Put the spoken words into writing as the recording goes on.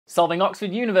Solving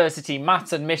Oxford University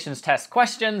Maths Admissions Test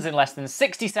questions in less than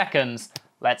 60 seconds.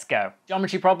 Let's go.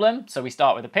 Geometry problem, so we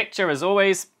start with a picture as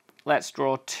always. Let's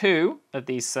draw two of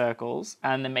these circles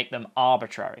and then make them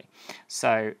arbitrary.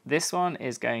 So this one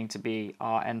is going to be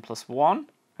Rn plus 1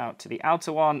 out to the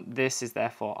outer one. This is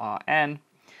therefore Rn.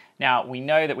 Now we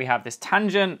know that we have this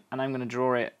tangent and I'm going to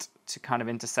draw it to kind of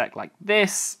intersect like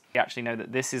this. We actually know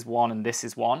that this is 1 and this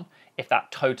is 1 if that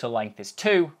total length is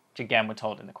 2. Which again we're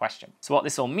told in the question. So what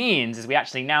this all means is we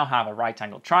actually now have a right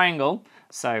angled triangle,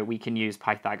 so we can use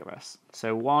Pythagoras.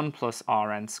 So 1 plus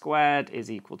Rn squared is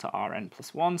equal to Rn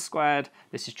plus 1 squared.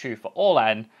 This is true for all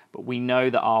n, but we know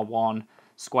that R1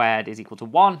 squared is equal to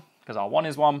 1 because R1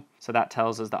 is 1. So that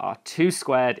tells us that R2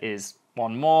 squared is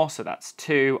 1 more, so that's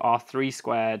 2. R3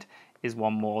 squared is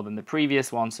 1 more than the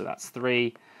previous one, so that's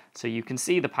 3. So you can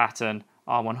see the pattern.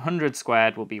 R100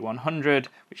 squared will be 100,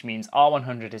 which means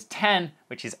R100 is 10,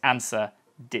 which is answer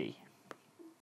D.